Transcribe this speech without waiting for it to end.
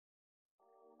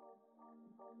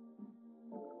I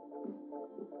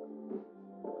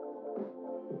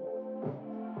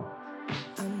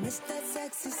miss that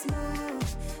sexy smile.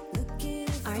 Looking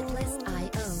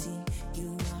Artlist.io.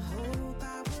 you, I hope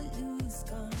I would lose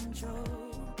control.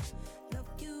 Love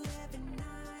you every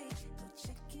night. No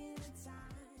checking the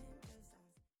time. Welcome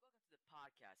to the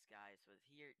podcast, guys. With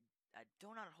here at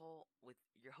Donut Hole with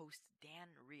your host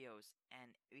Dan Rios, and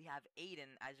we have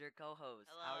Aiden as your co-host.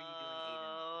 Hello. How are you doing,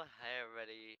 Aiden? Hi,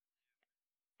 everybody.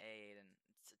 Hey, Aiden.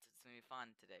 It's gonna be fun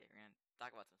today. We're gonna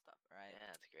talk about some stuff. All right. Yeah,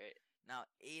 that's great. Now,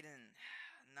 Aiden.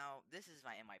 Now, this is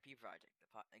my MIP project.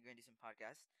 I'm gonna do some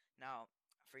podcasts. Now,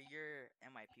 for your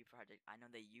MIP project, I know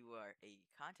that you are a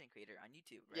content creator on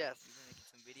YouTube, right? Yes. You've been making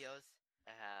some videos.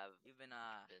 I have You've been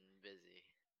been busy.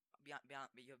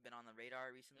 you've been on the radar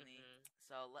recently. Mhm.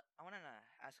 So I want to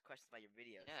ask questions about your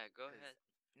videos. Yeah, go 'cause, ahead.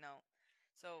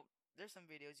 So there's some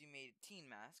videos you made. Teen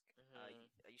Mask. Mhm.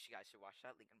 You guys should watch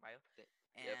that. Link in bio. Yep.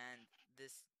 And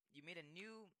this you made a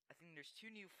new. I think there's two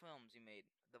new films you made.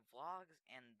 The vlogs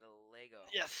and the Lego.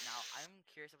 Yes. Now I'm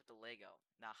curious about the Lego.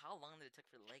 Now how long did it take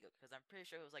for the Lego? Because I'm pretty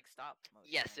sure it was like stop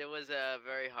motion. Yes, right? it was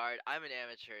very hard. I'm an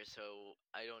amateur, so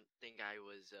I don't think I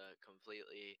was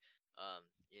completely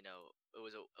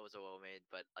it was a well made,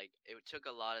 but like it took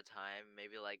a lot of time,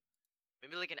 maybe like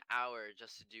an hour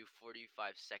just to do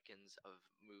 45 seconds of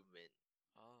movement,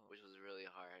 Oh, which was really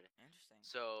hard. interesting.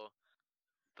 So,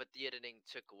 but the editing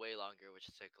took way longer, which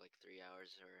took like 3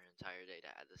 hours or an entire day to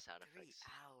add the sound 3 effects.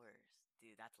 hours,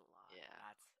 dude. That's a lot. Yeah.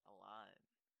 That's a lot.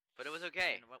 But it was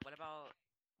okay. And what about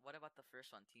the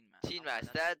first one, Teen Mask? Teen How long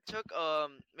Mask, did that took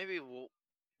maybe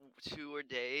 2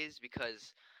 days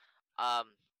because I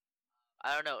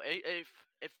don't know, it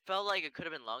felt like it could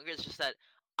have been longer. It's just that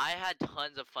I had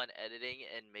tons of fun editing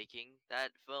and making that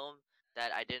film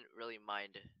that I didn't really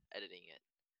mind editing it.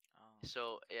 Oh, So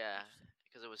okay, yeah, interesting.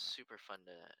 because it was super fun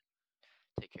to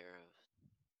take care of.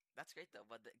 That's great though,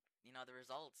 but the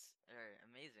results are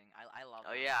amazing. I love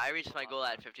Oh them. yeah, I reached my love goal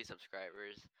at them. 50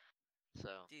 subscribers.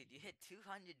 So. Dude, you hit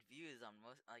 200 views on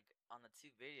on the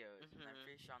two videos, and I'm Mhm.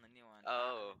 pretty sure on the new one. I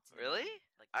Oh, haven't seen really?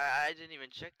 one, like I didn't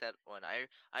even check that one. I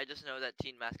just know that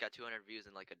Teen Mask got 200 views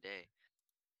in like a day.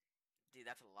 dude,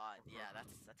 that's a lot. Yeah,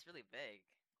 that's really big.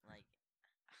 Like,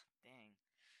 dang.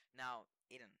 Now,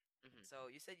 Aiden. Mhm. So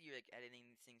you said you like editing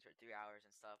these things for 3 hours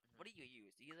and stuff. What do you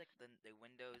use? Do you use like the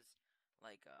Windows,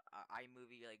 like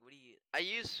iMovie? Like, what do you? I what are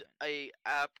you use doing? a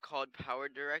app called Power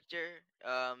Director.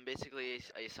 Basically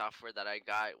a software that I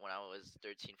got when I was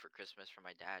 13 for Christmas from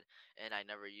my dad, and I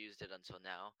never used it until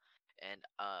now. And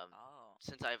Oh,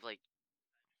 since I've like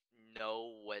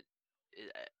know what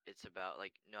it's about,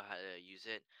 like know how to use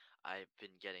it, I've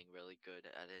been getting really good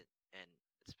at it, and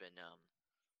it's been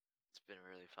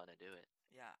really fun to do it.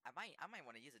 yeah. I might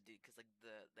want to use it, dude, because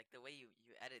like the way you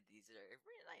edit these are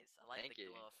really nice. I like Thank like the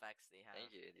you. little effects they have.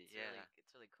 Thank you. It's Yeah.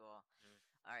 really cool. Mhm.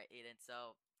 All right, Aiden.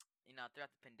 So,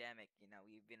 throughout the pandemic,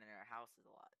 we've been in our houses a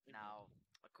lot. Mhm. Now,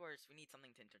 of course, we need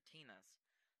something to entertain us.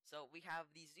 So we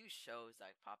have these new shows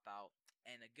that pop out,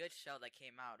 and a good show that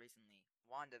came out recently,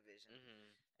 WandaVision.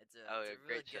 Mhm. It's a Oh, it's yeah, a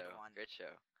really great good show. one. Great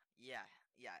show. Yeah,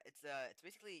 yeah. It's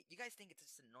basically you guys think it's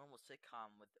just a normal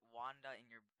sitcom with Wanda and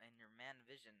your man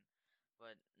Vision,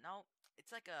 but no,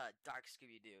 it's like a dark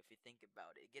Scooby Doo if you think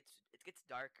about it. It gets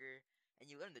darker, and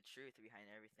you learn the truth behind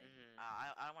everything. Mhm.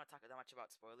 I don't want to talk that much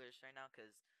about spoilers right now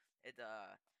because it's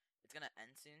gonna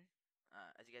end soon.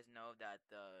 As you guys know that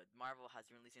the Marvel has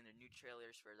been releasing their new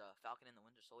trailers for the Falcon and the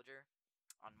Winter Soldier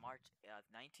on March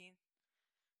 19th,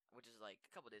 which is like a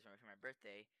couple days from my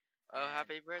birthday, Oh, and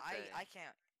happy birthday. I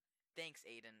can't. Thanks,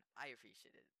 Aiden. I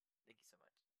appreciate it. Thank you so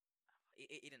much.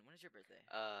 Aiden, when is your birthday?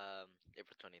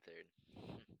 April 23rd.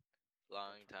 April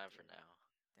Long time from 23rd. now.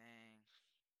 Dang.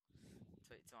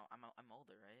 So I'm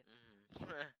older, right?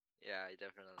 Mhm. Yeah,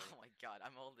 definitely. Oh my God,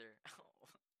 I'm older.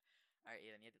 All right,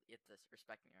 Aiden, you have to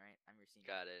respect me, all right? I'm your senior.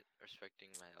 Got it. Respecting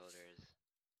my elders.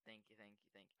 Thank you.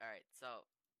 All right, so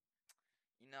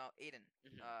Aiden.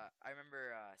 Mhm. I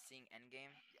remember seeing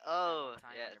Endgame that Oh, one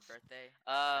time on yes. your birthday.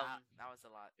 Um, That was a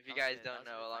lot. if That you was guys good. That don't was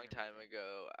really know, a fun on long your time birthday.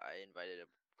 ago, I invited a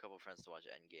couple friends to watch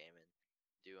Endgame and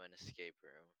do an escape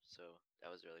room. So that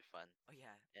was really fun. Oh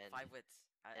yeah, And Five Wits.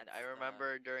 And That's I the.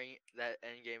 remember during that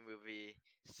Endgame movie,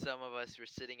 some of us were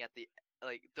sitting at the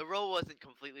row wasn't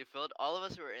completely filled. All of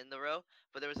us were in the row,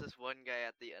 but there was this one guy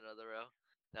at the end of the row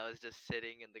that was just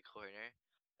sitting in the corner.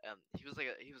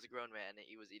 He was a grown man and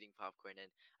he was eating popcorn, and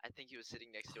I think he was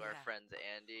sitting next Oh to our yeah. friends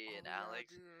Andy and Oh yeah,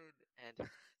 Alex, dude.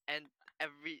 and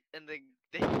and they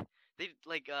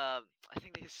like I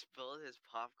think they spilled his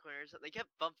popcorn or something. They kept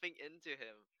bumping into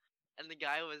him, and the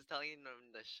guy was telling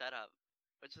them to shut up,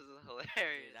 which was Dude,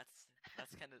 hilarious.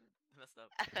 that's kind of messed up.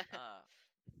 Uh,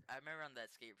 I remember on that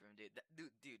escape room, dude.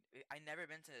 I never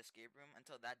been to the escape room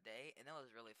until that day, and it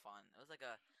was really fun. It was like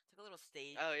a little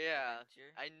stage Oh yeah,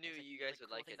 adventure. I knew you There's guys like would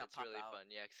cool like things it. that It's pop really out. fun.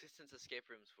 Yeah, 'cause since escape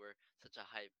rooms were such a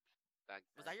hype back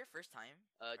Was then. that your first time,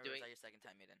 or was Doing that your second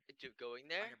time, Maiden? going On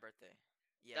there, your birthday?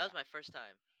 that was Yeah. my first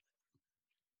time.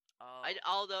 Oh, I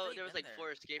Although thought there you've was been like there.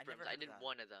 4 escape I rooms, never I heard of did that.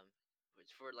 one of them.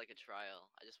 It's for like a trial.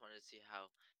 I just wanted to see how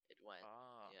it went.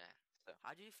 Oh, Yeah. So.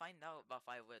 how did you find out about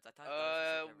Five Wits? I thought that was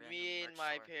just like a random Me and merch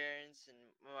my store. parents and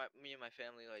me and my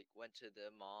family like went to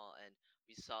the mall and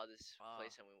we saw this Oh,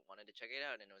 place and we wanted to check it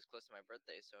out and it was close to my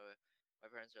birthday. So my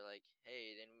parents are like,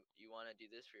 "Hey, didn't you want to do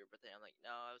this for your birthday?" I'm like,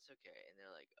 "No, it's okay." And they're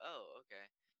like, "Oh, okay."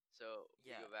 So we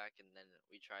yeah. go back and then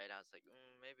we try it out. It's like,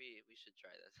 maybe we should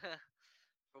try this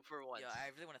for Yeah, once.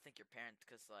 I really want to thank your parents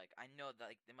because like I know that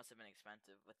like they must have been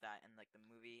expensive with that and like the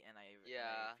movie, and I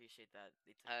Yeah. appreciate that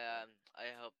they took I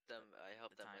helped them. I the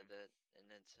helped them time. with it, and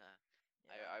it's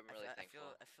Yeah, I'm really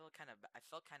thankful. I felt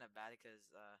kind of bad because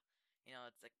you know,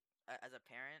 it's like as a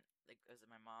parent, like as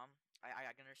my mom,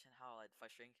 I can understand how like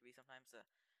frustrating it can be sometimes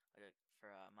like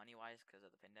for money wise because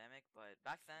of the pandemic. But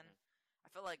back then, Mhm. I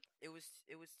felt like it was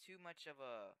too much of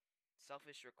a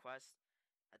selfish request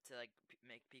to like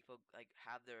make people like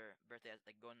have their birthday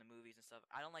like go in the movies and stuff.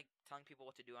 I don't like telling people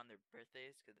what to do on their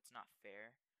birthdays because it's not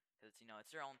fair. Because you know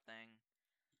it's their own thing.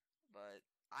 But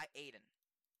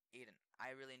Aiden, I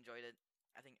really enjoyed it.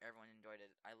 I think everyone enjoyed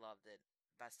it. I loved it.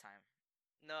 Best time.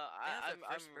 No, I think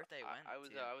that's the first birthday I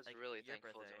went to. I was Like really your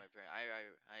thankful to birthday. my parents.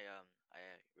 I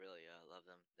really love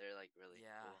them. They're like really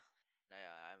Yeah. cool. And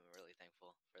I'm really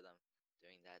thankful for them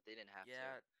doing that. They didn't have to,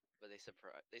 Yeah. but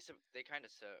they kind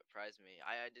of surprised me.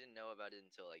 I didn't know about it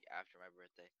until like after my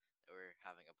birthday. They were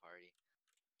having a party.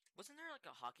 Wasn't there like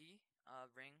a hockey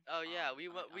ring Oh yeah, we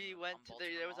on went to Baltimore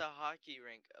there was Mall? a hockey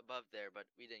rink above there, but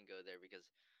we didn't go there because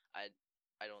I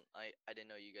I didn't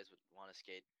know you guys would want to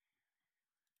skate.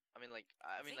 I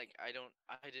think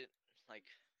I didn't like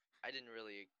I didn't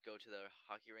really go to the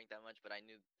hockey rink that much, but I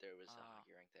knew there was a uh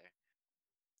hockey rink there.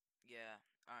 yeah.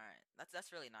 All right.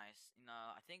 That's really nice. You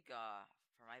know, I think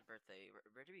for my birthday,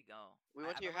 where did we go? We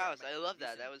went I to your remember house. I the love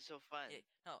that. recent. That was so fun. Yeah,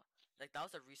 no, like that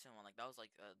was a recent one. Like that was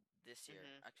like this year,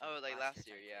 actually, Oh, like like last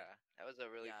year last year, technically. yeah. That was a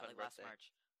really Yeah, fun like last birthday. March.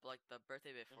 But like the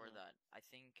birthday before Mhm. that, I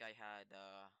think I had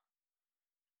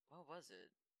what was it?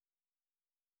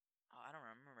 Oh, I don't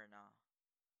remember now.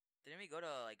 Didn't we go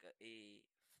to like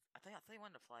I thought you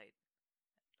went to flight.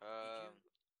 Did you? Um,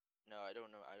 no, I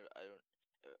don't know. I don't.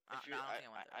 If No, you, I don't think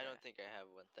I went there. I Okay. don't think I have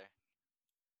went there.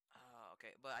 Oh,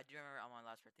 okay. But I do remember on my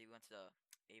last birthday we went to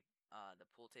the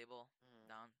pool table Mhm.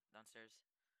 downstairs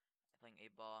playing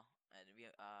 8 ball, and we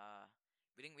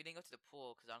didn't go to the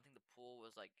pool because I don't think the pool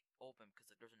was like open because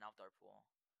like, there's an outdoor pool.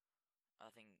 I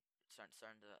think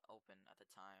starting to open at the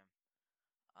time.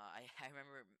 I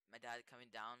remember my dad coming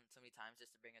down so many times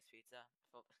just to bring us pizza. I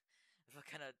felt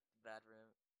kind of bad for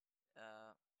him.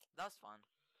 That was fun.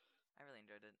 I really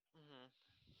enjoyed it. Mhm.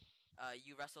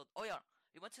 You wrestled. Oh yeah,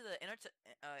 we went to the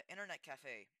internet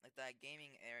cafe, like that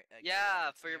gaming area. Yeah,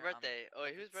 It's for your near birthday. Oh,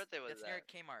 wait, like whose birthday was that's near that?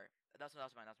 Kmart. That's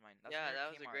mine. That's mine. That's Yeah, near that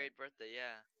was a Kmart. great birthday.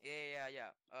 Yeah.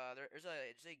 Yeah. there's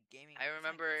a gaming. I It's not.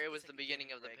 remember It's it like was it's the like a gaming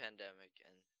beginning of the rig. pandemic,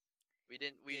 and we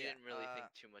Yeah. didn't really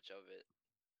think too much of it.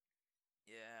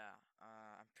 Yeah.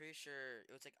 I'm pretty sure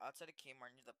it was like outside of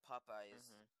Kmart near the Popeyes.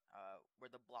 Mhm. Where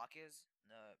the block is.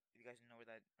 You guys know where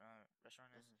that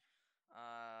restaurant is. Mhm.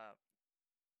 Uh,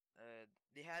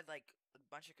 they had like a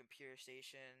bunch of computer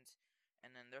stations,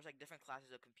 and then there's like different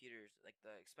classes of computers. Like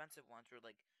the expensive ones were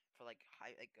like for like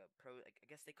high like a pro. Like I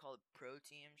guess they call it pro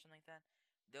team or something like that.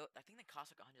 Though I think they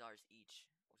cost like $100 each,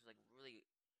 which is like really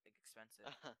like expensive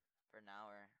for an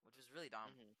hour, which was really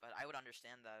dumb. Mhm. But I would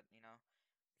understand that, you know,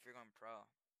 if you're going pro.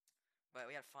 But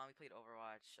we had fun. We played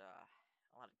Overwatch, a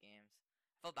lot of games.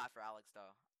 I felt bad for Alex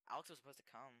though. Alex was supposed to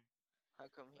come, How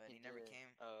come but he he never did?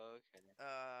 came. Oh, okay.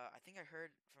 I think I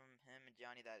heard from him and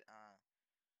Johnny that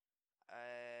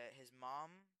his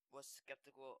mom was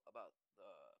skeptical about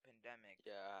the pandemic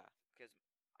Yeah. because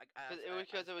Because it was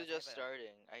as I have just a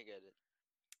starting. I get it.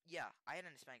 yeah, I have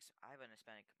an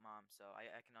Hispanic mom, so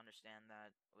I can understand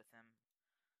that with him.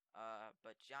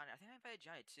 But Johnny, I think I invited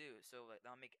Johnny too, so like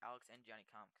that'll make Alex and Johnny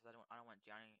come because I don't want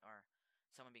Johnny or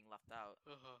someone being left out.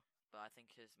 Uh-huh. But I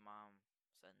think his mom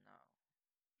said no.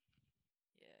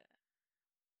 Yeah,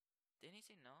 didn't he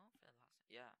say no for the last?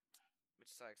 Yeah, which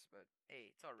sucks, but hey,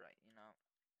 it's all right, you know.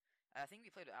 I think we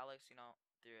played with Alex, you know,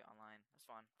 through online. That's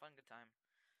fun, good time.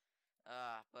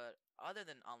 But other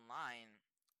than online,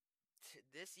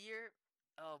 this year,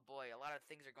 oh boy, a lot of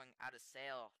things are going out of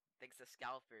sale thanks to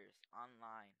scalpers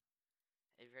online.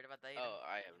 Have you heard about that, Aiden? Oh,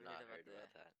 I have Have you heard not about heard the?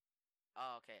 about that.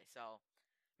 Oh, okay. So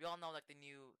we all know like the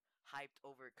new hyped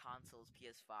over consoles,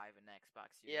 PS5 and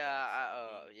Xbox Series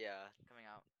Yeah, X, yeah. coming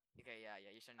out. Okay, yeah,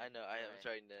 yeah. You're starting I to know. get I it am right.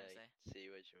 trying to Trying to say. see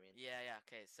what you mean. Yeah, yeah.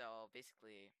 Okay, so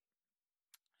basically,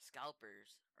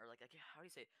 scalpers or like how do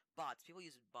you say it? Bots? People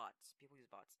use bots. People use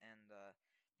bots, and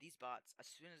these bots, as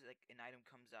soon as like an item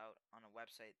comes out on a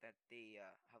website that they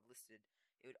have listed,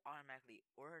 it would automatically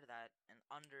order that in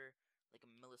under like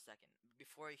a millisecond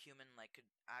before a human like could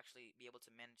actually be able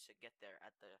to manage to get there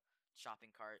at the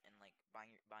shopping cart and like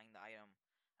buying the item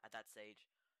at that stage.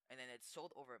 And then it's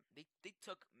sold over. They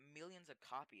took millions of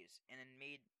copies and then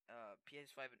made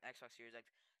PS5 and Xbox Series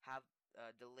X have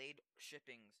delayed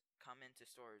shippings come into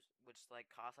stores, which like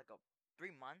cost like a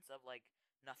 3 months of like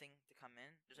nothing to come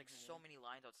in. There's like so Hmm. many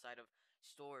lines outside of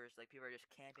stores. Like people are just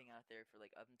camping out there for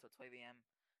like up until 12 a.m.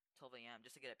 12 a.m.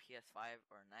 just to get a PS5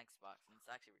 or an Xbox, and it's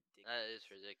actually That ridiculous. is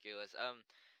ridiculous.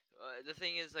 The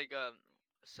thing is, like,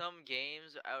 some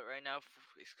games out right now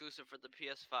exclusive for the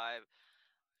PS5.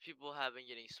 People have been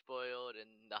getting spoiled, and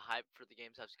the hype for the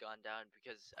games has gone down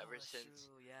because Oh, ever that's since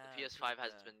true. the Yeah, because PS5 like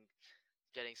has the been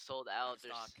getting sold out out, of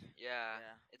there's stock. yeah,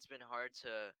 Yeah, it's been hard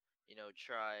to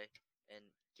try and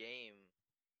game.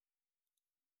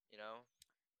 You know,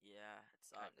 yeah, it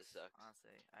kind of sucks. sucks.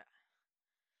 Honestly,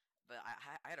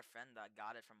 I had a friend that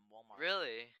got it from Walmart.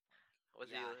 Really? Was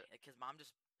he? Yeah, because his mom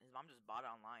just bought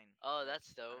it online, Oh, like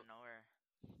that's out dope. of nowhere.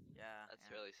 Yeah, That's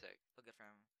yeah, really sick. so good for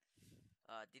him.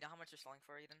 Do you know how much they're selling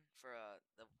for, Eden, for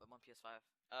the one PS5?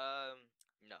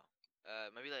 No.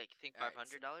 Maybe like I think All five right,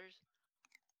 hundred dollars.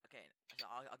 okay, so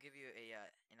I'll give you a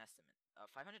an estimate.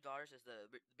 $500 is the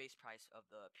base price of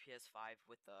the PS5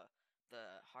 with the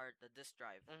disc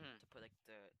drive Mhm. to put like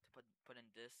to put in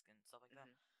disc and stuff like that.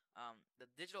 Mhm. The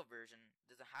digital version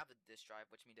doesn't have the disc drive,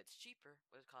 which means it's cheaper,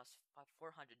 but it costs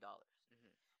 $400.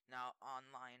 Mhm. Now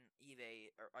online,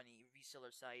 eBay or on a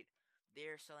reseller site,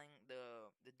 they're selling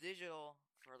the digital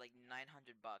for like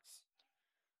 $900.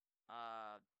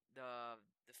 Uh, the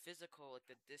physical like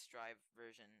the disc drive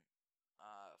version,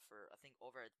 for I think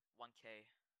over at 1K.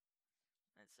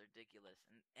 It's ridiculous,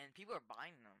 and people are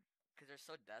buying them because they're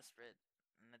so desperate,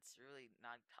 and it's really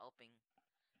not helping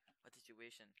the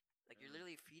situation. Like you're Mhm.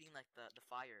 literally feeding like the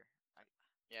fire. Like,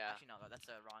 Yeah. actually, no, that's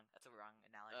a wrong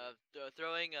analogy.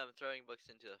 Throwing books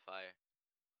into the fire.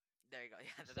 There you go.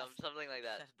 Yeah, Something like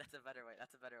that. that's a better way.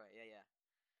 That's a better way. Yeah, yeah.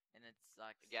 And it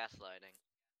sucks. Gaslighting.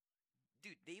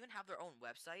 Dude, they even have their own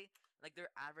website. Like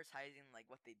they're advertising like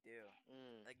what they do.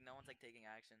 Mm. Like no one's like taking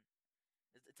action.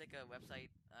 It's like a website,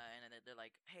 and then they're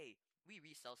like, "Hey, we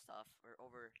resell stuff for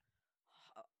over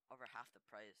half the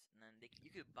price." And then you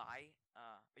could buy,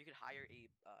 or you could hire a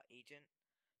agent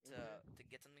Mhm. to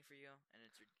get something for you, and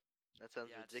That sounds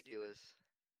yeah, it's stupid. ridiculous.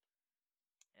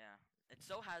 Yeah, it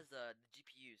so has the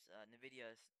GPUs,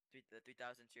 Nvidia's the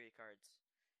 3000 series cards.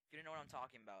 If you don't know what I'm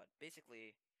talking about,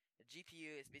 basically, the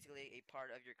GPU is basically a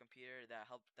part of your computer that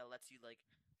lets you like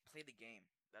play the game.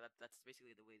 That's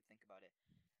basically the way to think about it.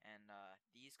 And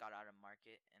these got out of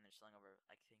market, and they're selling over.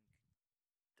 I think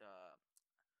the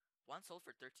one sold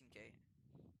for 13K,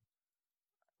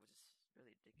 which is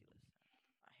really ridiculous.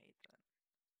 I hate that.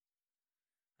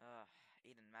 Uh,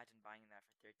 Aiden, imagine buying that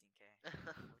for 13K.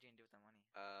 What would you do with that money?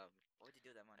 um. What would you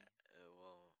do with that money?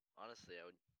 Well, honestly, I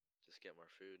would just get more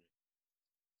food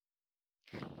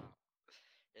Wow,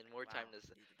 and more time wow,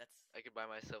 dude, that's I could buy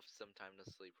myself some time to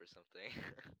sleep or something.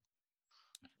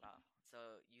 wow. So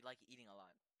you like eating a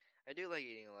lot. I do like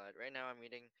eating a lot. Right now, I'm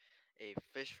eating a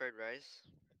fish fried rice.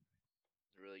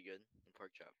 Really good. And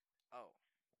pork chop. Oh,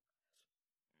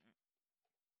 mm,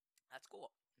 that's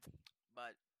cool.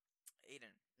 But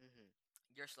Aiden, Mhm.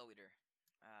 you're a slow eater.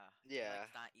 You like Yeah.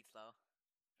 to not eat slow.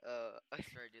 Uh. I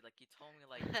swear, dude. Like you told me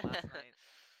like last night,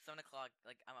 7 o'clock.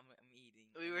 Like I'm eating,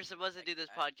 We and were then supposed to like do this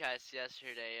podcast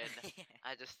yesterday, and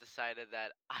I just decided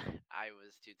that I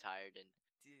was too tired and.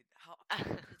 dude, how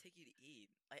long does it take you to eat?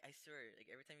 I swear, like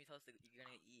every time you tell us that you're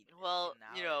gonna eat, it takes you Well, an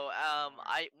hour,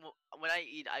 more. when I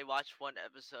eat, I watch one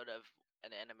episode of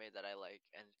an anime that I like,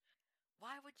 and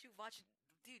Why would you watch?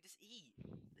 Dude, just eat.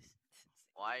 Just eat,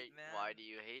 why man. do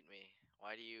you hate me?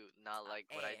 Why do you not like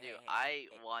what I Hey, do? hey, hey, I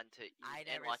hey. want to eat I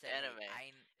and never watch said hey. anime.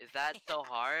 Is that so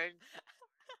hard?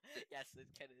 Yes, it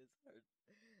kind of is hard.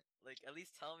 Like, at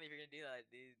least tell me if you're gonna do that,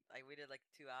 dude. I waited like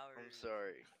 2 hours. I'm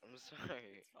sorry. I'm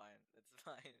sorry. It's fine. It's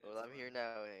fine. Well, It's I'm here fine.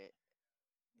 now. Eh?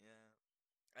 Yeah.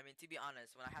 I mean, to be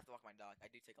honest, when I have to walk my dog, I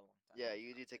do take a long time. Yeah,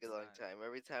 you do take a It's long not. time.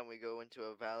 Every time we go into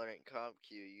a Valorant comp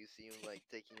queue, you seem like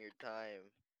taking your time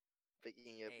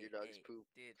picking up your Hey, dog's hey, poop.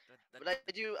 dude. But I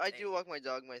do Hey, walk my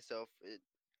dog myself.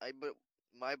 But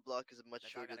my block is much the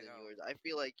dog shorter gotta than go. yours. I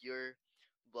feel like your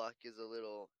block is a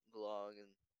little long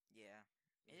and. Yeah,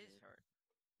 it is Mhm. hard.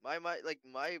 My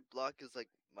block is like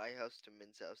my house to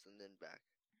Min's house and then back.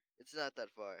 It's not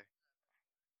that far.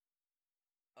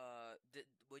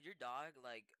 Would your dog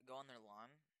like go on their lawn?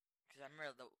 Cause I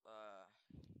remember the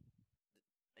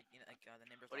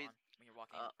neighbor's What do you lawn when you're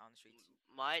walking uh on the streets.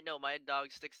 my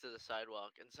dog sticks to the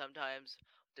sidewalk, and sometimes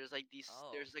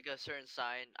Oh. there's like a certain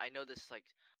sign. I know this like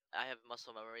I have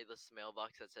muscle memory. This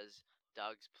mailbox that says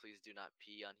dogs please do not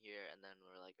pee on here, and then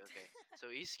we're like okay. So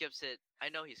he skips it. I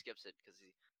know he skips it because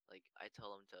he like I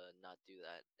tell him to not do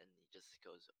that, and he just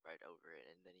goes right over it,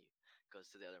 and then he goes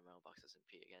to the other mailboxes and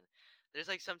pee again. There's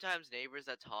like sometimes neighbors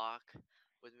that talk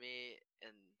with me,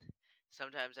 and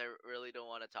sometimes I really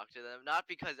don't want to talk to them. Not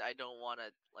because I don't want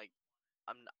to like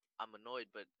I'm annoyed,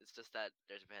 but it's just that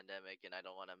there's a pandemic and I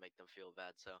don't want to make them feel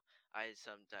bad. So I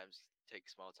sometimes take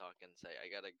small talk and say I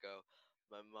gotta go.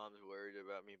 My mom's worried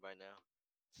about me by now.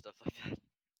 Stuff like that.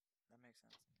 That makes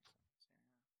sense.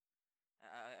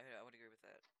 I would agree with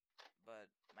that. But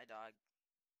my dog,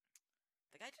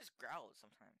 the guy just growls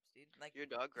sometimes, dude. Like Your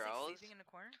dog he's like growls. sleeping in the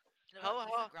corner. No, How but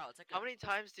he how doesn't growl. It's like how many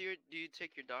times do you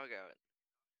take your dog out?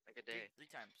 Like a day? three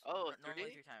times. Oh,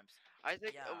 Normally 3? 3 times. I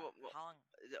think Yeah. How long?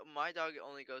 my dog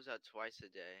only goes out twice a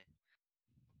day.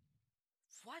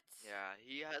 What? Yeah,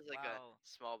 he has like a Wow.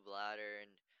 small bladder,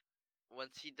 and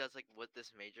once he does like with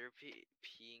this major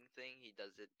peeing thing, he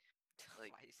does it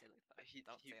like Why do you say it like that? he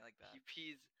Don't he say it like that. he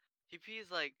pees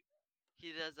like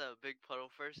he does a big puddle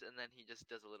first, and then he just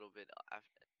does a little bit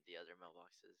after the other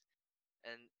mailboxes,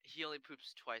 and he only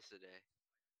poops twice a day.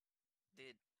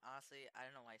 Dude, honestly, I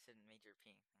don't know why I said major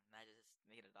pink. And I just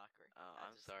made it awkward. Oh,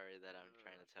 I I'm just sorry that I'm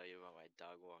trying to ugh. tell you about my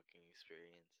dog walking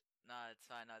experience. No, it's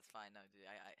fine. No, it's fine. No, dude,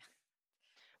 I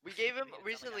We gave him made it sound like I'm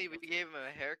recently. We guilty. gave him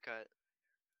a haircut,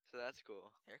 so that's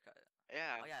cool. Haircut.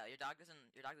 Yeah. Oh yeah, your dog doesn't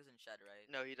shed, right?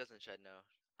 No, he doesn't shed. No.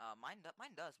 Mine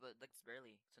does, but like it's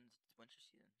barely since it's winter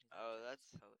season. He's not Oh, shedding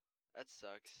his coat. that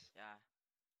sucks. Yeah.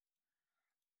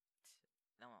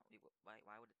 No,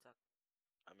 why would it suck?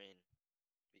 I mean,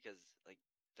 because like,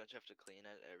 don't you have to clean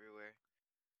it everywhere?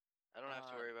 I don't have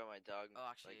to Uh worry about my dog oh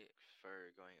like actually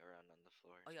fur going around on the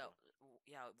floor. oh yeah So.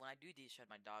 yeah when I do de-shed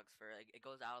my dog's fur, like, it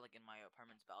goes out like in my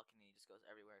apartment's balcony. It just goes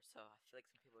everywhere. So I feel like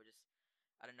some people just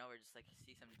out of nowhere just like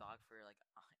see some dog fur like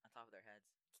on top of their heads.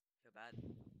 Feel bad.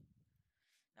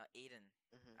 Now Aiden,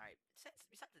 Mhm. all right.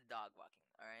 Besides the dog walking,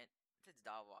 all right. Besides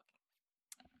dog walking,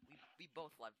 we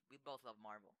both love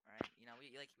Marvel, all right. You know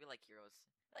we like heroes,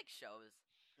 we like shows.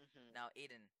 Mhm. Now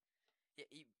Aiden,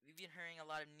 we've been hearing a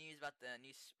lot of news about the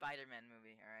new Spider-Man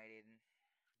movie. All right, Aiden.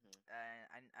 Mhm.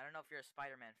 I don't know if you're a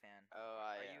Spider-Man fan. Oh,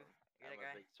 I Are am. you? You're I'm that a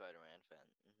guy? big Spider-Man fan.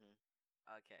 Mhm.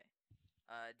 Okay.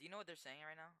 Do you know what they're saying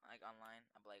right now, like online,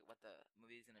 of like what the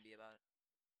movie is gonna be about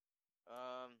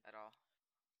Um. at all?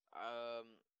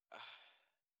 Um.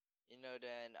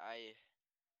 Dan,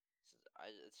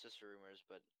 it's just rumors,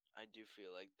 but I do feel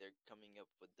like they're coming up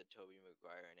with the Tobey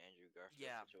Maguire and Andrew Garfield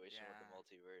Yeah, situation with the yeah.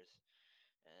 multiverse,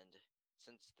 and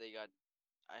since they got,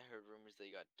 I heard rumors they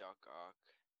got Doc Ock,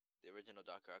 the original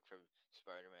Doc Ock from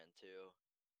Spider-Man 2,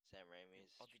 Sam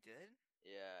Raimi's. Oh, they did?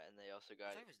 Yeah, and they also I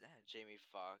got thought he was dead. Jamie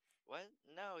Foxx. What?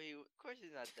 No, of course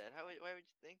he's not dead. Why would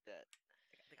you think that?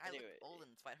 The guy looked Anyway, old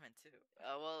in Spider-Man too.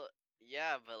 well,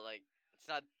 yeah, but like it's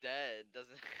not dead,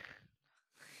 doesn't.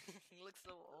 He looks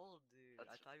so old, dude. I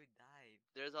That's thought he died.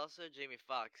 There's also Jamie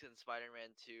Foxx in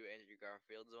Spider-Man 2, Andrew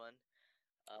Garfield's one.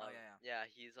 Oh yeah, yeah. Yeah,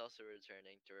 he's also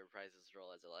returning to reprise his role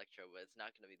as Electro, but it's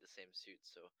not going to be the same suit,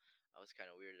 so I was kind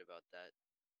of weirded about that.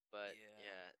 But Yeah.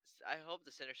 yeah, I hope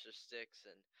the Sinister Six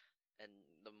and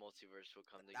the multiverse will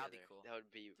come That'd be together. cool, That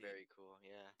would be dude. very cool.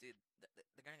 Yeah. Dude,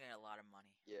 they're gonna get a lot of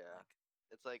money. Yeah. Like,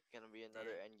 It's like gonna be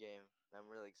another damn, Endgame. I'm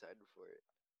really excited for it.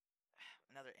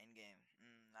 another Endgame.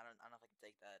 I don't know if I can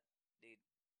take that, dude.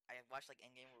 I watched like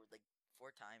Endgame like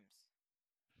 4 times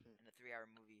Hmm. in a 3-hour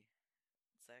movie.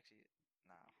 It's actually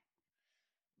no.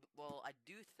 Well, I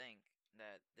do think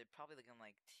that they're probably gonna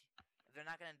like if they're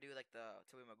not gonna do like the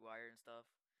Tobey Maguire and stuff.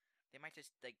 They might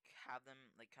just like have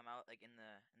them like come out like in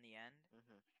the end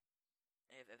Mhm.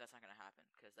 if that's not gonna happen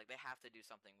because like they have to do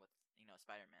something with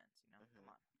Spider-Man's. Mhm.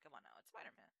 Come on now, it's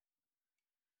Spider-Man.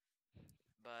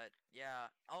 But yeah.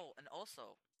 Oh, and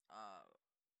also,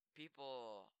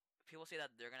 people people say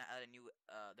that they're gonna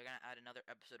add another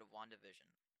episode of WandaVision.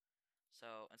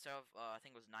 So instead of I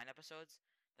think it was 9 episodes,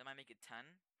 they might make it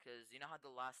 10. Cause you know how the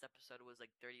last episode was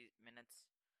like 30 minutes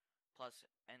plus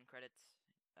end credits.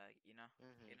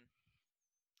 Mhm. Aiden.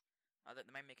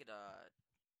 They might make it,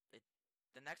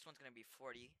 the next one's gonna be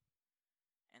 40,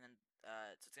 and then so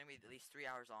it's gonna be at least 3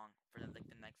 hours long for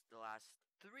the last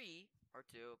three or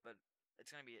two, but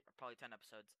it's gonna be probably 10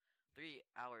 episodes, 3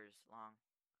 hours long.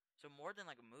 So more than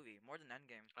like a movie, more than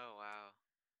Endgame. Oh wow.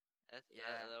 Yeah.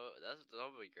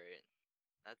 That'll be great.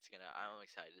 I'm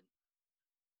excited.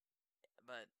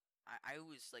 But I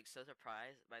was like so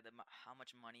surprised by how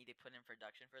much money they put in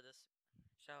production for this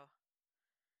show.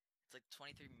 It's like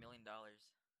 $23 million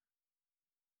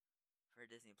for a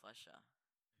Disney Plus show.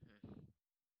 Mhm.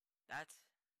 That's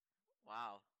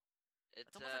wow.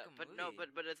 It's That's almost like a but no, movie.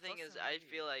 but the It's thing close is, to a I movie.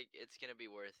 feel like it's gonna be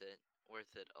worth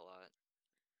it a lot.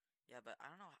 Yeah, but I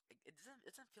don't know. It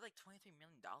doesn't feel like $23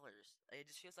 million. It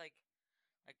just feels like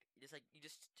you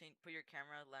just put your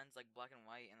camera lens like black and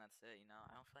white and that's it. You know,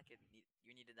 I don't feel like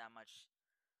you needed that much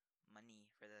money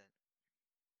for that.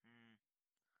 Hmm.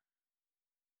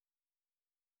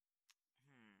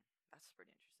 Hmm. That's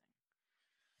pretty interesting.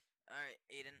 All right,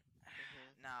 Aiden.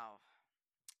 Mhm. Now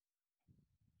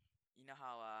you know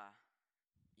how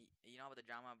you know about the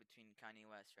drama between Kanye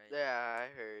West, right? Yeah,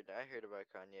 I heard about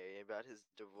Kanye about his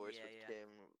divorce Yeah, with yeah. Kim.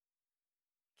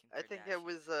 Kim I think it Kardashian.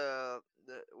 was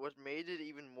what made it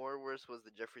even more worse was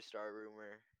the Jeffree Star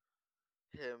rumor.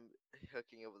 Him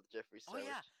hooking up with Jeffree Oh Star,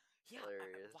 yeah, which yeah.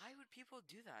 hilarious. Why would people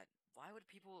do that? Why would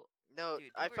people? No,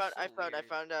 Dude, people are so I weird.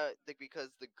 found out that because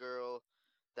the girl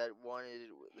that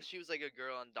wanted She was like a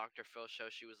girl on Dr. Phil's show.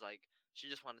 She was like, she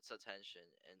just wanted some attention,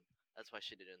 and that's why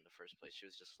she did it in the first place. She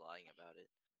was just lying about it.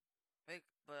 Like,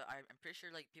 but I'm pretty sure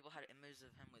like people had images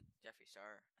of him with Jeffree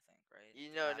Star. I think, right? you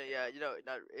To know, back it yeah, up. you know,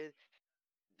 not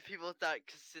People thought,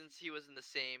 cause since he was in the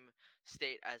same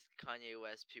state as Kanye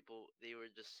West,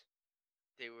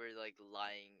 they were like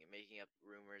lying, making up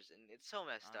rumors, and it's so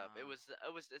messed up. Uh,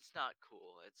 It's not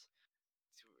cool. It's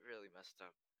really messed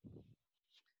up.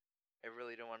 I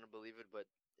really don't want to believe it, but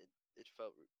it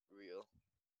felt real.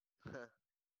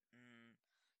 mm,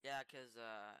 yeah, cause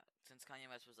since Kanye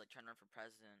West was like trying to run for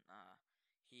president,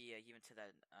 he even said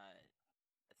that I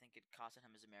think it costed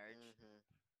him his marriage. Mhm.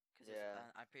 Cause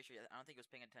Yeah. I'm pretty sure I don't think he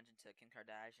was paying attention to Kim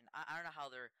Kardashian. I don't know how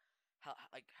their how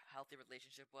like healthy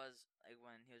relationship was like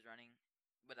when he was running,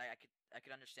 but I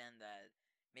could understand that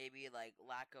maybe like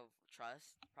lack of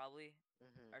trust probably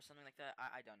Mhm. or something like that.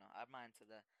 I don't know. I'm not into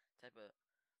the type of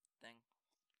thing.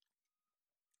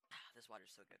 This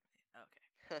water's so good. Okay.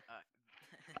 Uh,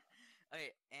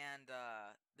 okay, and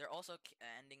they're also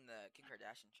ending the Kim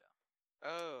Kardashian show,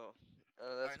 Oh.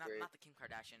 Oh, or that's great. not the Kim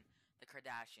Kardashian, the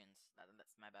Kardashians.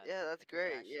 That's my bad. Yeah, that's The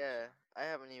great. Kardashian Yeah. show. I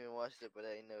haven't even watched it, but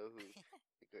I know who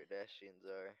the Kardashians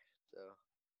are. So,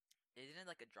 Isn't it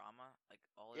like a drama? Like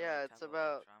all their yeah, like it's type of like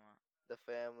about drama. the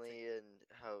It's like family and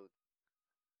how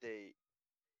they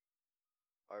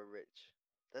are rich.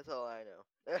 That's all I know.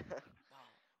 wow,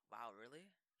 wow,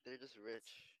 really? They're just That's rich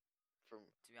from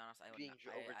to be honest, I would being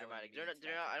not. over I wouldn't dramatic. be into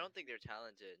that I kind of. don't think they're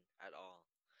talented at all,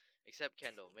 except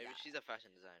Kendall. Maybe Yeah. she's a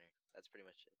fashion designer. That's pretty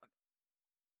much it.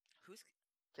 Who's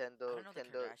I don't know the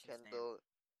Kardashians' name.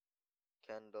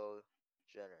 Kendall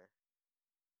Jenner.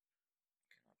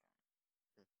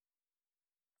 Hmm.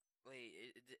 Wait,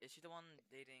 is she the one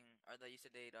dating or that used to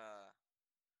date?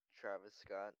 Travis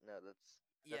Scott. No, that's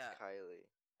Yeah. Kylie.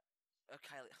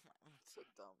 Kylie. I'm so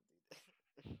dumb,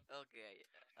 dude. Okay.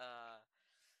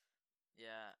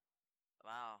 Yeah.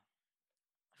 Wow.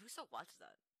 Who still watches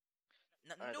that?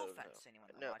 No, I no don't know. offense to anyone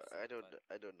that watches it, but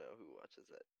I don't know who watches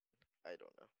that. I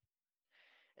don't know.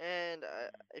 And mm,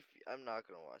 I'm not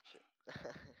gonna watch it.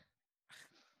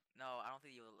 no, I don't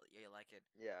think you'll like it.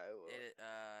 Yeah, I will.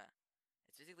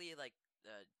 It's basically like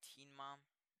Teen Mom,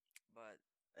 but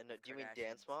I know. with Do you mean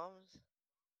Dance Kardashians. Moms?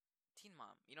 Teen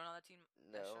Mom. You don't know that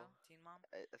No. show? Teen Mom?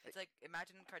 I think It's like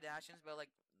imagine Kardashians, but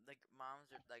like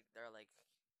moms are like they're like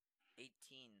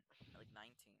 18, or like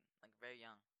 19, like very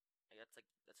young. That's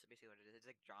basically what it is. It's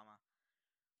like drama.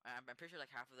 I'm pretty sure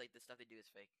like half of like the stuff they do is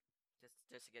fake,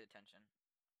 just to get attention.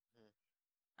 hmm,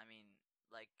 I mean,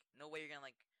 like no way you're gonna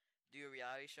like do a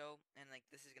reality show and like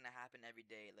this is gonna happen every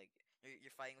day. Like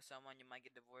you're fighting with someone, you might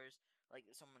get divorced. Like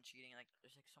someone cheating, like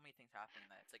there's like so many things happening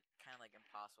that it's like kind of like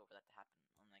impossible for that to happen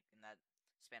on like in that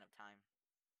span of time.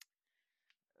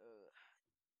 Ugh.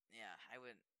 Yeah, I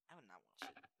would not watch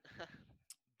it,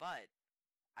 but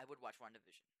I would watch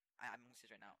WandaVision. I'm gonna say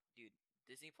this right now, dude.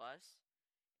 Disney Plus,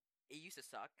 it used to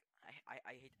suck.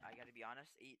 I gotta be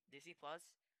honest. Disney Plus,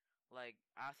 like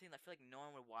honestly, I feel like no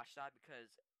one would watch that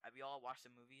because we all watch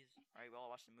the movies, right? We all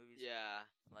watch the movies. Yeah,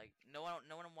 Like no one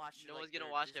watched no like one's gonna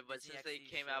their watch it, but Disney since they XD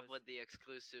came out shows. with the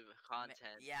exclusive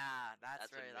content, Yeah, that's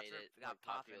that's what right. That's made where it it more got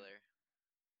popping. popular.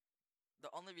 The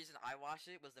only reason I watched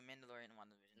it was The Mandalorian and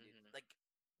WandaVision, dude. Hmm. Like,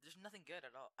 there's nothing good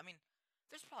at all. I mean,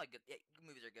 there's probably good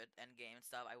movies are good. Endgame and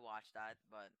stuff. I watched that,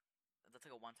 but that's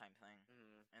like a one-time thing,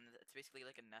 Hmm. and it's basically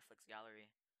like a Netflix gallery.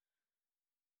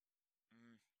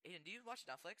 Mm. Aiden, do you watch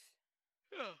Netflix?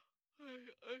 Yeah,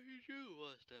 I do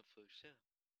watch Netflix.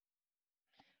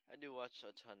 Yeah. I do watch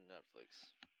a ton of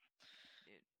Netflix.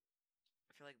 Dude,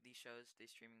 I feel like these shows,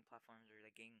 these streaming platforms are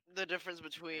like getting. The difference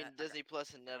between I got- Disney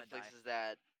Plus and I'm gonna Netflix die. is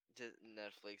that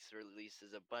Netflix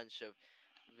releases a bunch of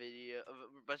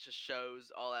a bunch of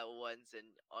shows all at once, and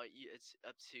it's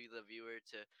up to the viewer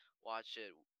to watch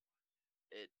it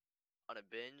on a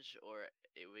binge or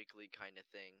a weekly kind of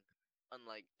thing.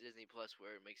 Unlike Disney Plus,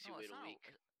 where it makes you No, wait it's a not. week,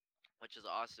 which is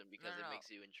awesome No, because no, it no. makes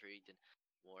you intrigued and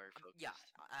more Yeah,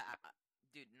 focused.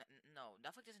 dude, no,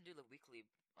 Netflix doesn't do the weekly.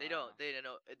 They don't. They don't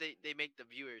know. They make the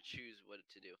viewer choose what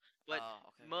to do. But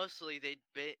Oh, okay. mostly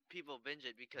people binge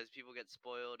it because people get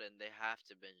spoiled and they have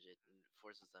to binge it and it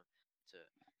forces them to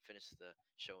finish the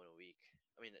show in a week.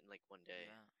 I mean, in like one day.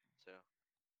 Yeah, So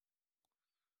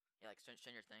yeah, like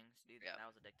Stranger Things, dude. yeah, That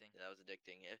was addicting. that was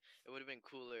addicting. It would have been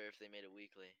cooler if they made it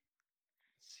weekly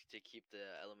to keep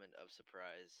the element of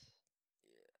surprise.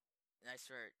 Yeah, and I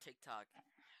swear, TikTok,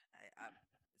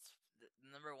 it's the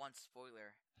number one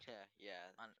spoiler Yeah, yeah.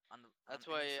 on That's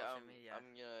any why social media.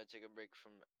 I'm gonna take a break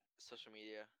from social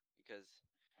media because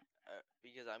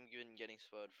I'm been getting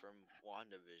spoiled from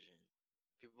WandaVision.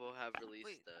 People have released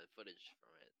Wait, the footage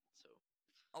from it, so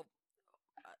oh,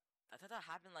 I thought that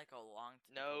happened like like a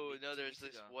no, week, no. two There's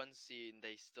weeks this ago. one scene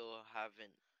they still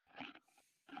haven't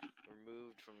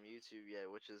removed from YouTube yet,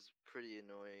 which is pretty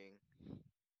annoying.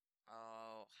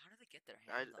 Oh, how did they get their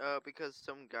hands on it? Because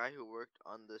some guy who worked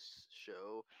on this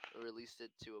show released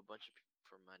it to a bunch of people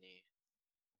for money.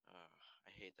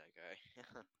 I hate that guy.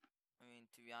 I mean,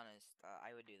 to be honest,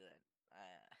 I would do that.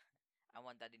 I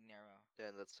want that dinero.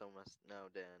 Dan, that's so messed. No,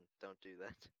 Dan, don't do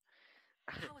that.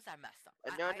 How is that messed up?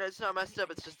 No, no, it's not messed up.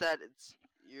 It's I- just that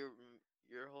you're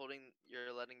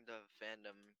letting the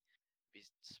fandom be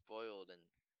spoiled and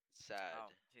sad.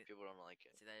 oh, dude, People don't like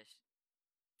it. see that is,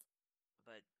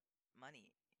 but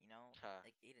money, Huh?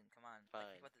 like Aiden, come on, like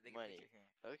Fine. think about the bigger Money. picture here.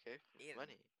 Okay. Aiden,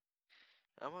 Money.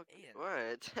 I'm okay. Aiden,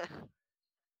 What?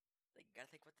 like gotta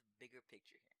think about the bigger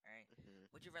picture here. All right,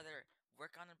 Mhm. would you rather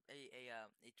work on a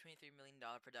 $23 million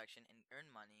production and earn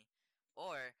money,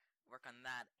 or work on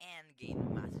that and gain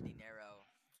massive dinero?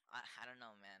 I don't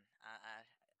know, man.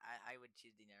 I would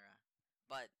choose dinero,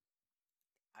 but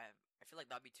I feel like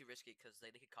that'd be too risky because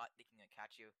they they can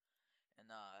catch you and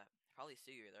probably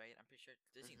sue you, right? I'm pretty sure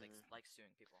Disney Mhm. likes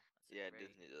suing people. It's Yeah, very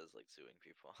Disney does like suing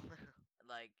people.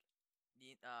 like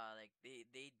like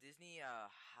they Disney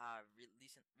have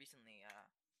recently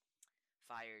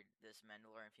fired this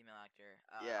Mandalorian female actor.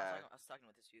 Yeah. I was talking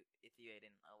with with you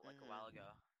Aiden like a Mhm. while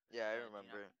ago. Yeah, I Gina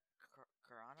remember.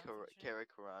 Carano, I think her name? Kara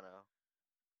Carano.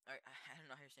 I don't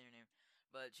know how you say her name,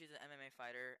 but she's an MMA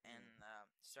fighter and Mm.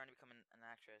 starting to become an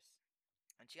actress.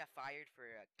 And she got fired for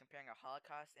comparing a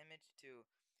Holocaust image to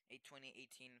a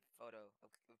 2018 photo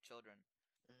of children,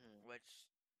 Mhm. which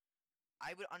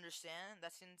I would understand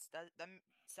that since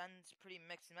sends pretty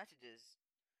mixed messages.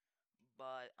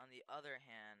 But on the other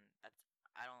hand,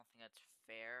 I don't think that's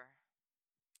fair.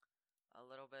 A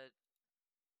little bit,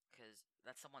 because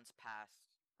that's someone's past,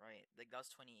 right? Like that was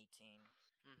 2018.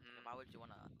 Like, why Mhm. would you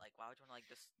wanna Why would you wanna like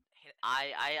just hit I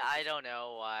this? don't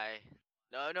know why.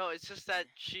 No, no, it's just that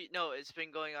it's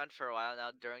been going on for a while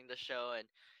now during the show, and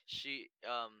she's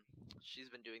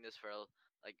been doing this for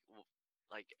like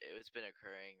like it's been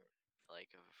occurring like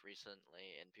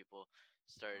recently, and people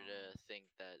started Oh. to think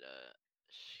that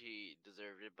she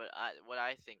deserved it. But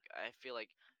I think, I feel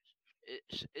like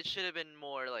it should have been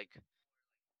more like,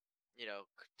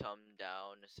 dumbed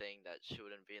down, saying that she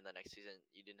wouldn't be in the next season.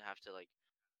 You didn't have to, like,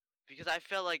 because I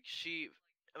felt like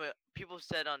I mean, people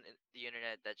said on the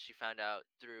internet that she found out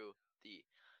through the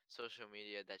social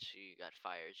media that she got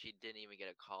fired. She didn't even get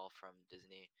a call from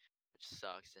Disney, which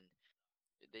sucks, and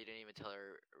they didn't even tell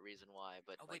her a reason why.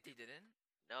 But Oh like, wait, they didn't.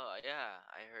 no, yeah,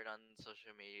 I heard on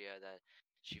social media that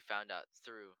she found out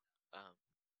through um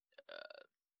uh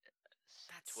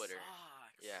That Twitter.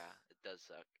 sucks. Yeah, it does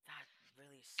suck. That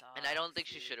really And I don't sucks, think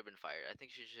she dude. should have been fired. I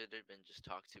think she should have been just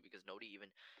talked to, because nobody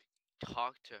even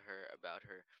talked to her about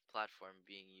her platform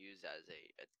being used as a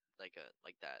like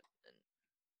that, and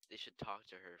they should talk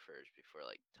to her first before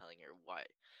like telling her why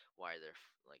they're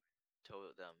like told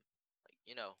them, like,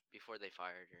 before they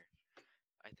fired her.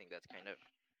 I think that's kind of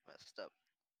messed up.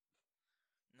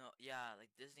 No, yeah,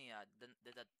 like Disney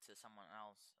did that to someone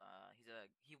else.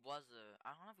 He was a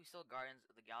I don't know if he's still Guardians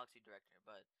of the Galaxy director,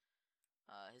 but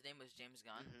his name was James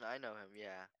Gunn. I know him.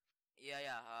 Yeah. Yeah,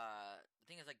 yeah. The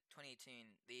thing is, like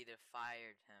 2018, they either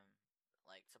fired him,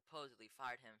 like supposedly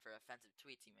fired him for offensive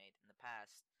tweets he made in the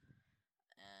past,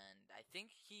 and I think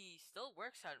he still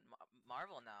works at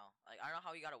Marvel now. Like I don't know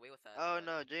how he got away with that, Oh but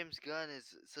no, James Gunn is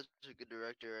such a good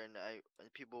director, and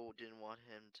people didn't want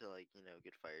him to, like,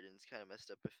 get fired, and it's kind of messed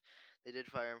up if they did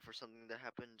fire him for something that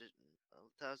happened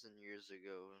 1,000 years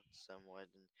ago, somewhat,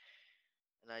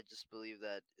 and I just believe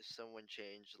that if someone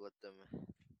changed, let them.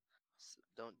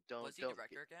 Was he Don't.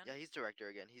 director again? Yeah, he's director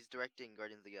again. He's directing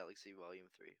Guardians of the Galaxy Volume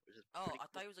 3, which is Oh, pretty I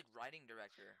thought cool. he was like writing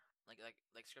director, like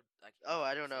script, like Oh,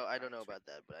 I like don't know. say I don't writing know script. about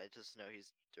that, but I just know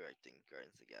he's directing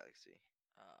Guardians of the Galaxy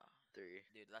Uh, 3.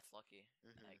 dude, that's lucky.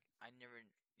 Mhm. Like I never,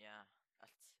 yeah,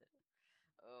 that's.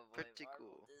 Oh boy, Pretty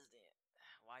Marvel, cool. Disney.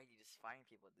 Why are you just firing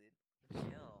people, dude?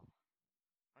 Chill.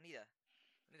 I need to,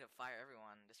 fire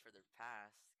everyone just for their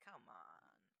past. Come on,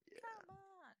 Yeah. come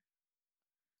on.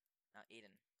 Now,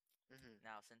 Aiden. Mhm.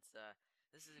 Now, since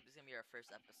this is gonna be our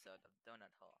first episode of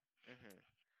Donut Hole. Mhm.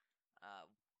 Uh,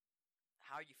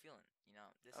 how are you feeling? You know,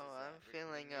 this Oh, is I'm we're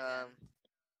feeling near the end.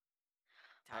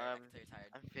 Tired. I um can tell you're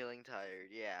tired. I'm feeling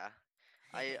tired. Yeah.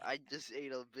 I just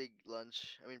ate a big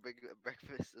lunch. I mean, big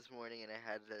breakfast this morning, and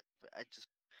I just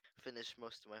finished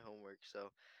most of my homework,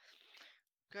 so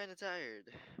kind of tired.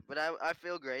 But I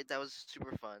feel great. That was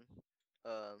super fun.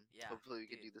 Yeah, Hopefully we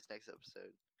can dude. do this next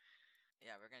episode.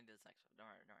 Yeah, we're gonna do this next one. Don't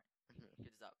worry, don't worry. Mhm.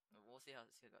 Good stuff. We'll see how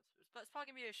it goes. But it's probably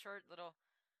gonna be a short little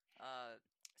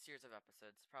series of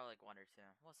episodes. Probably like one or two.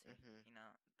 We'll see. Mhm. You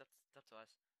know, that's up to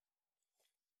us.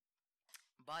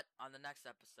 But on the next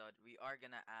episode, we are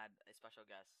gonna add a special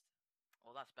guest.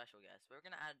 Well, not special guest, but we're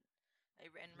gonna add a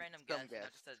random Some guest. You know,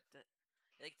 guest. just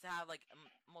like to have like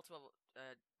multiple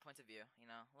points of view. You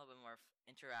know, a little bit more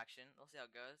interaction. We'll see how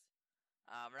it goes.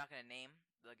 We're not gonna name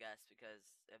the guest because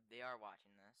if they are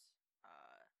watching this,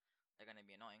 they're gonna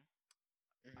be annoying.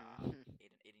 Mhm.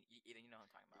 Aiden, you know what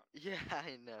I'm talking about. Yeah,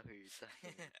 I know who you're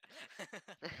talking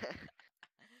about.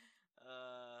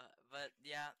 But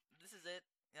yeah, this is it.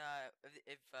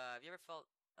 If you ever felt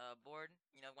bored,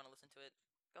 you know, want to listen to it,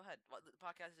 go ahead. The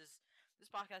podcast is this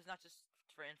podcast is not just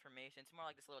for information. It's more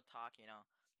like this little talk. You know,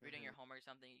 if you're doing your Mhm. homework or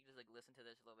something, you can just like listen to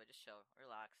this a little bit, just chill,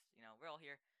 relax. You know, we're all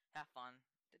here, have fun,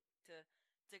 to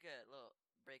take a little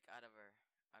break out of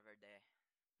our day.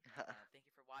 Thank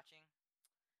you for watching.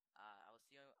 I will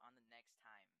see you on the next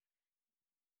time.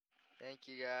 Thank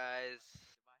you guys.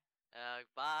 Goodbye.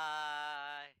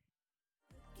 Bye.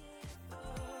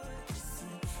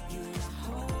 You, I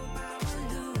hope I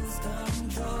will lose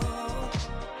control.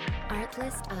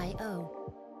 Artlist.io